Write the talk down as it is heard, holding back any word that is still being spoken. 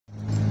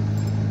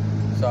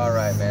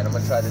Alright, man, I'm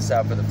gonna try this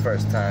out for the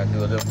first time, do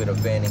a little bit of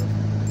venting.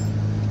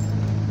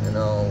 You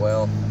know,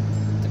 well,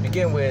 to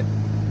begin with,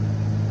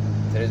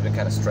 today's been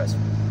kind of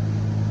stressful.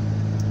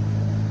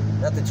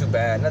 Nothing too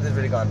bad, nothing's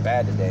really gone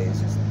bad today.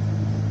 It's just,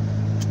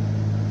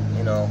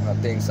 you know, how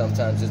things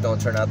sometimes just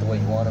don't turn out the way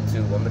you want them to.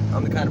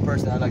 I'm the kind of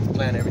person I like to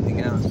plan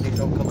everything out. If things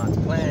don't come out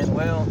to plan,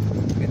 well,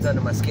 it gets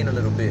under my skin a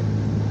little bit.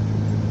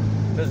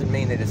 Doesn't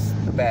mean that it's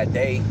a bad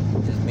day,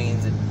 it just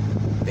means that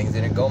things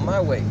didn't go my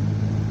way.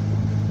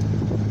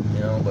 You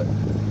know, but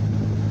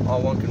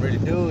all one can really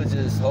do is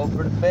just hope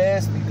for the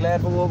best, be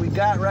glad for what we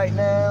got right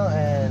now,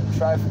 and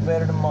try for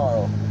better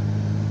tomorrow.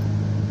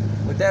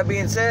 With that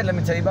being said, let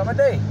me tell you about my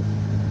day.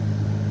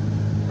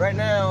 Right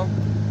now,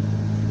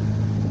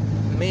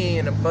 me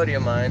and a buddy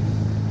of mine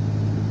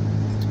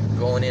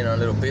going in on a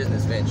little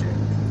business venture.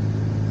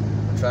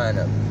 We're trying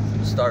to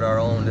start our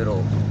own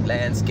little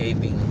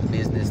landscaping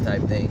business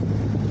type thing.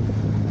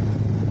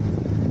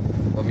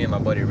 Well, me and my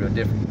buddy are real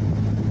different.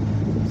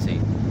 See,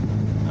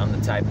 I'm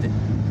the type that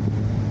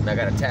when I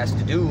got a task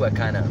to do, I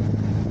kind of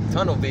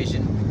tunnel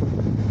vision,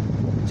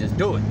 just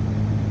do it.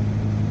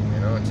 You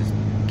know, just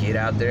get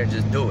out there and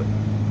just do it.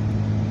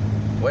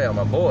 Well,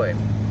 my boy,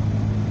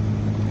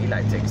 he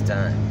like takes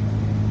time.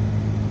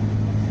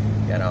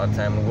 Got all the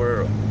time in the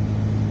world.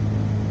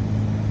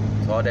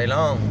 So all day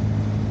long,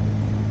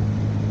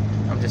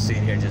 I'm just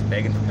sitting here just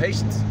begging for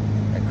patience.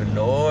 Like, good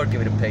Lord,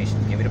 give me the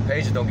patience. Give me the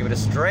patience. Don't give me the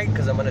strength,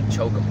 because I'm going to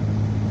choke him.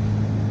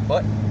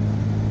 But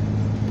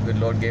the good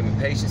Lord gave me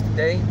patience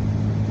today.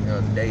 You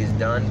know, the day is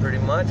done pretty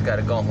much. Got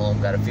to go home.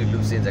 Got a few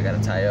loose ends I got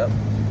to tie up.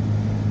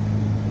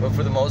 But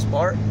for the most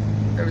part,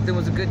 everything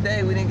was a good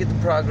day. We didn't get the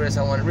progress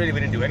I wanted. Really, we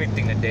didn't do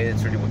anything today.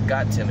 That's really what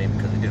got to me,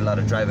 because we did a lot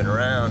of driving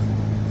around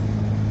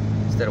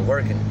instead of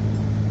working.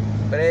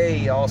 But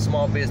hey, all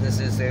small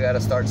businesses, they got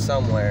to start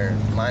somewhere.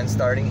 Mine's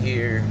starting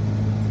here.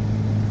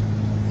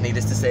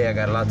 Needless to say, I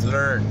got a lot to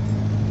learn.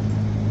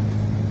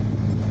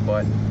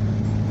 But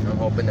I'm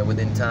hoping that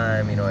within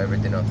time, you know,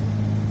 everything will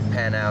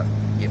pan out,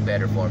 get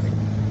better for me.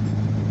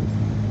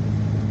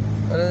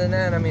 Other than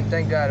that, I mean,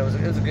 thank God, it was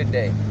a good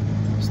day.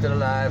 Still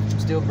alive,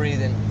 still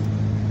breathing.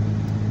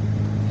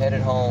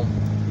 Headed home.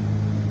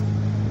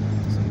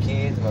 Some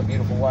kids, my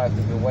beautiful wife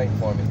has been waiting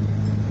for me.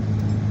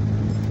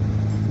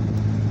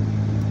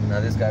 Now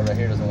this guy right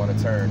here doesn't want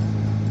to turn,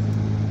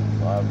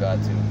 so I've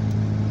got to.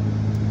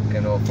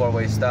 Came to a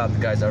four-way stop. The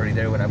guy's already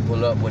there. When I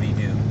pull up, what do you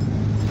do?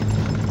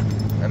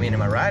 I mean,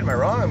 am I right? Am I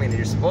wrong? I mean,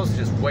 you're supposed to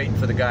just wait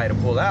for the guy to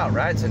pull out,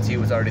 right? Since he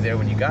was already there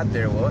when you got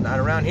there. Well, not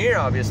around here,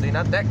 obviously.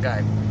 Not that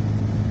guy.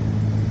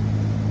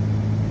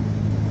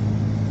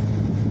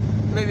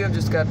 Maybe I've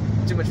just got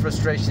too much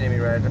frustration in me,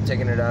 right? I'm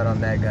taking it out on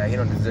that guy. He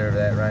don't deserve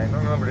that, right?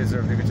 Nobody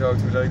deserves to be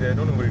talking to me like that.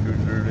 Don't nobody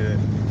deserve that.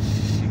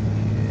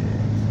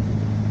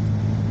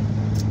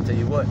 Shit. Tell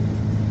you what,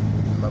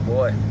 my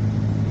boy.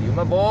 You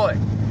my boy.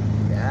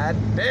 God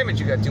damn it,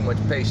 you got too much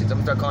patience. I'm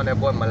gonna start calling that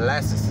boy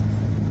molasses.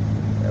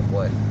 That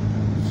boy,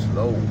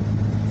 slow.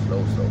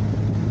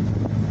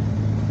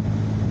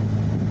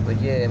 But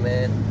yeah,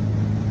 man,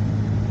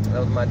 that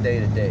was my day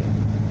today.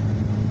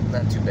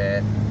 Not too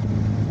bad.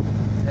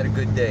 Had a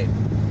good day.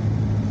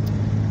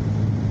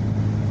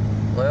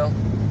 Well,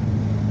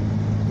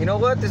 you know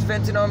what? This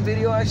venting on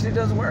video actually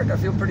does work. I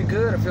feel pretty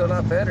good. I feel a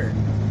lot better.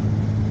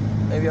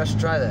 Maybe I should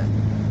try that.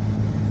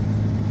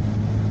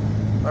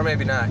 Or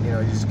maybe not, you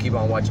know, just keep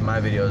on watching my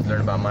videos,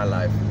 learn about my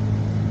life.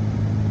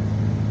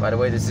 By the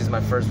way, this is my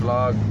first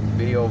vlog,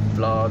 video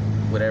vlog,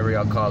 whatever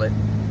y'all call it.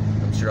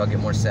 I'm sure I'll get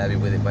more savvy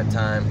with it by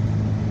time.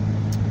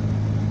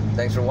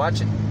 Thanks for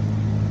watching.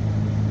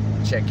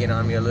 Check in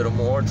on me a little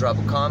more, drop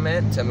a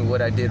comment, tell me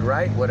what I did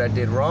right, what I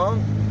did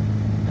wrong,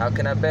 how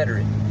can I better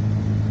it.